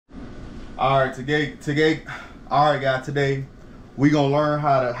Alright, alright guys, today we gonna learn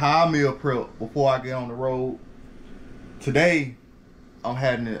how I meal prep before I get on the road. Today I'm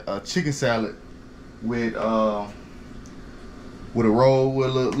having a chicken salad with a roll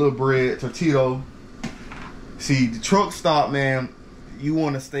with a little bread, tortilla. See, the truck stop, man, you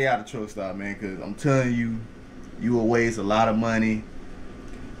want to stay out of the truck stop, man, because I'm telling you, you will waste a lot of money.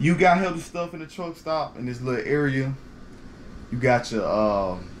 You got healthy stuff in the truck stop in this little area. You got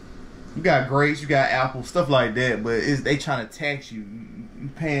your you got grapes, you got apples, stuff like that, but they trying to tax you. You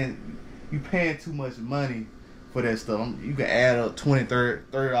paying too much money for that stuff. You can add up $20,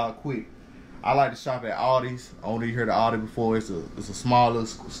 $30 quick. I like to shop at Aldi's. I only heard of Aldi before. It's a small little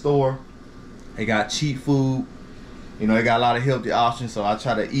store. They got cheap food. You know, they got a lot of healthy options, so I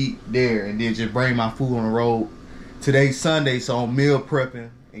try to eat there and then just bring my food on the road. Today's Sunday, so I'm meal prepping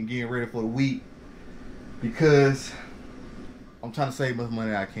and getting ready for the week because I'm trying to save as much money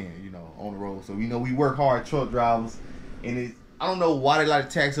as I can, you know, on the road. So, you know, we work hard, truck drivers, and I don't know why they like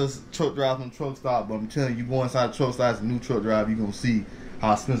to tax us truck drivers on truck stop, but I'm telling you, go inside the truck stop as a new truck driver, you're going to see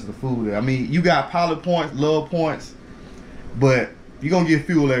how expensive the food is. I mean, you got pilot points, love points, but you're going to get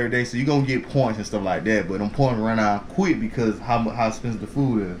fuel every day, so you're going to get points and stuff like that, but them points run out quick because how expensive the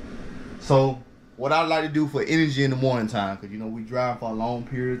food is. So, what I like to do for energy in the morning time, because, you know, we drive for a long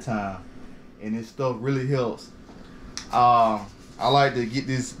period of time, and this stuff really helps. I like to get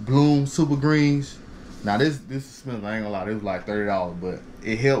this Bloom Super Greens. Now this is expensive, I ain't gonna lie, it was like $30, but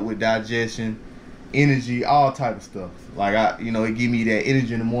it helped with digestion, energy, all type of stuff. Like you know, it give me that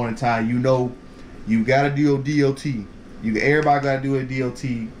energy in the morning time. You know, you gotta do a DOT. Everybody gotta do a DOT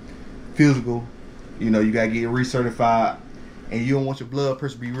physical. You know, you gotta get recertified, and you don't want your blood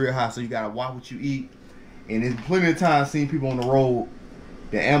pressure to be real high, so you gotta watch what you eat. And there's plenty of times seeing people on the road.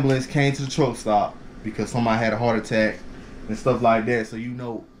 The ambulance came to the truck stop because somebody had a heart attack and stuff like that. So, you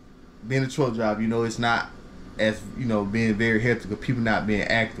know, being a truck driver, you know, it's not as, you know, being very healthy because people not being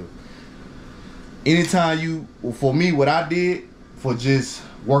active. Anytime for me, what I did for just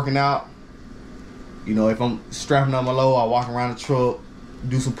working out, you know, if I'm strapping on my load, I walk around the truck,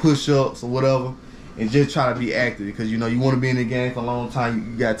 do some push-ups or whatever, and just try to be active because, you know, you want to be in the game for a long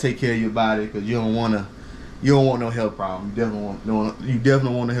time. You got to take care of your body because you don't want no health problem. You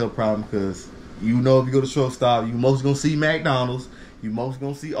definitely want a health problem because, you know, if you go to truck stop, you most gonna see McDonald's, you most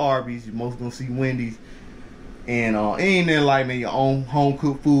gonna see Arby's, you most gonna see Wendy's, and ain't nothing like making your own home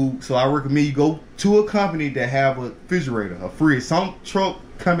cooked food. So I recommend you go to a company that have a refrigerator, a fridge. Some truck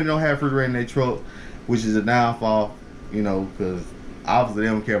company don't have a refrigerator in their truck, which is a downfall, you know, because obviously they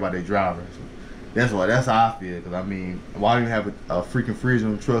don't care about their drivers. That's how I feel. Because I mean, why do you have a freaking fridge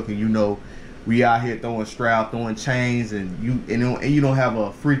on the truck and you know we out here throwing straps, throwing chains, and you don't have a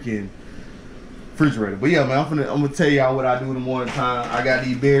freaking refrigerator. But yeah, man, I'm gonna tell y'all what I do in the morning time. I got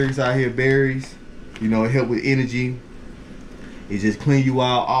these berries out here, berries. You know, it help with energy. It just clean you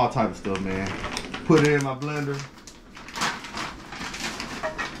out, all type of stuff, man. Put it in my blender.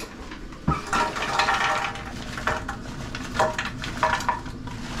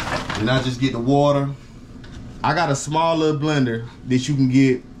 And I just get the water. I got a small little blender that you can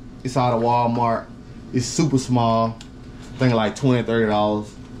get. It's out of Walmart. It's super small. I think like $20, $30.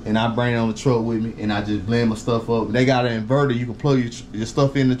 And I bring it on the truck with me, and I just blend my stuff up. They got an inverter. You can plug your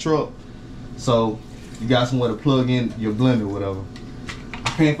stuff in the truck, so you got somewhere to plug in your blender or whatever. I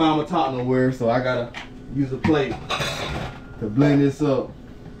can't find my top nowhere, so I gotta use a plate to blend this up.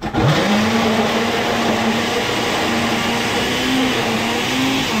 I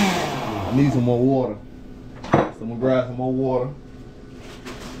need some more water, so I'm gonna grab some more water.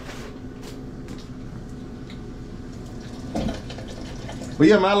 But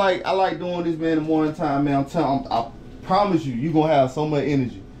yeah, man, I like doing this, man, in the morning time, man. I promise you, you're gonna have so much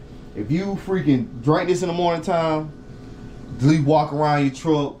energy. If you freaking drink this in the morning time, leave walk around your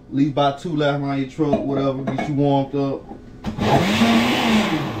truck, leave about 2 laps around your truck, whatever, get you warmed up.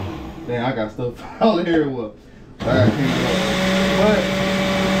 Damn, I got stuff all in here. Well, I gotta clean it up. But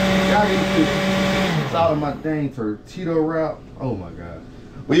y'all get the picture. It's all of my dang tortilla wrap. Oh my god.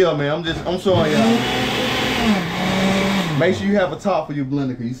 But yeah, man, I'm showing y'all. Make sure you have a top for your blender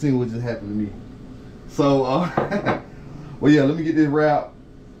because you seen what just happened to me. So, well, yeah, let me get this wrap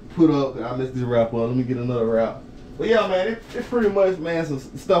put up. I messed this wrap up. Let me get another wrap. But yeah, man, it's pretty much, man, some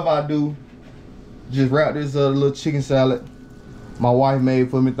stuff I do. Just wrap this little chicken salad my wife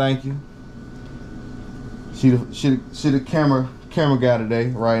made for me. Thank you. She the camera guy today,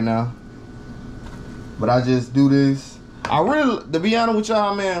 right now. But I just do this. To be honest with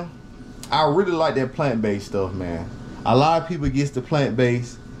y'all, man, I really like that plant-based stuff, man. A lot of people gets the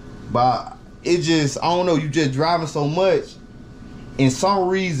plant-based, but it just, I don't know, you just driving so much, and some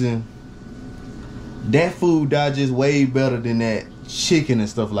reason that food digests way better than that chicken and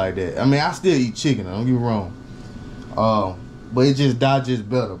stuff like that. I mean, I still eat chicken, don't get me wrong. But it just digests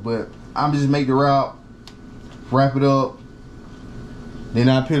better. But I'm just make the route, wrap it up, then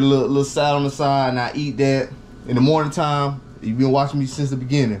I put a little salad on the side and I eat that. In the morning time, you've been watching me since the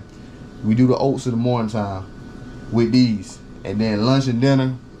beginning, we do the oats in the morning time with these. And then lunch and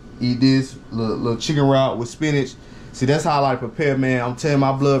dinner, eat this little chicken route with spinach. See, that's how I like to prepare, man. I'm telling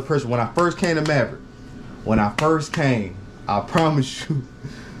my blood pressure. When I first came to Maverick, I promise you,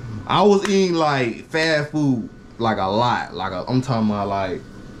 I was eating like fast food, like a lot. I'm talking about like,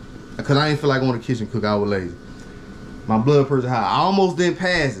 cause I didn't feel like going to the kitchen cook. I was lazy. My blood pressure high. I almost didn't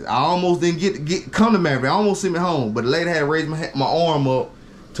pass it. I almost didn't come to Maverick. I almost sent me home. But the lady had raised my arm up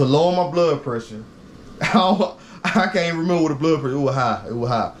to lower my blood pressure. I can't remember what the blood pressure. It was high. It was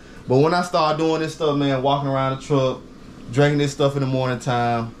high. But when I started doing this stuff, man, walking around the truck, drinking this stuff in the morning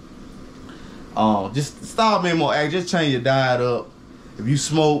time, just start being more active. Just change your diet up. If you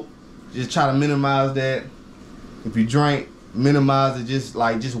smoke, just try to minimize that. If you drink, minimize it. Just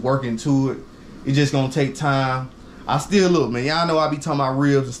work into it. It's just gonna take time. I still look, man. Y'all know I be talking about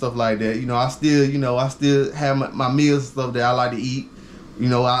ribs and stuff like that. I still have my meals and stuff that I like to eat.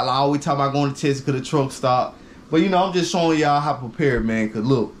 I always talk about going to Texas because the truck stop. But I'm just showing y'all how prepared, man. Cause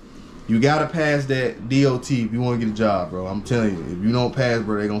look, you gotta pass that DOT if you want to get a job, bro. I'm telling you, if you don't pass,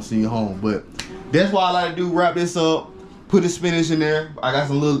 bro, they gonna send you home. But that's why I like to do. Wrap this up, put the spinach in there. I got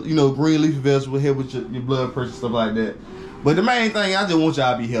some little, green leafy vegetables here with your blood pressure, stuff like that. But the main thing, I just want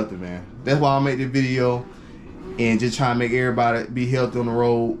y'all to be healthy, man. That's why I make this video and just try to make everybody be healthy on the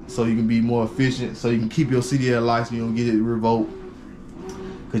road, so you can be more efficient, so you can keep your CDL license, you don't get it revoked,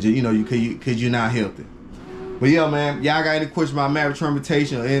 cause you're not healthy. But yeah, man, y'all got any questions about Maverick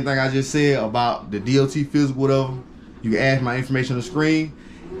Transportation or anything I just said about the DOT physical, whatever, you can ask my information on the screen.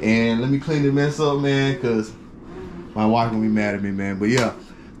 And let me clean this mess up, man, cause my wife gonna be mad at me, man. But yeah,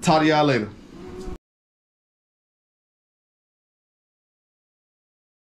 talk to y'all later.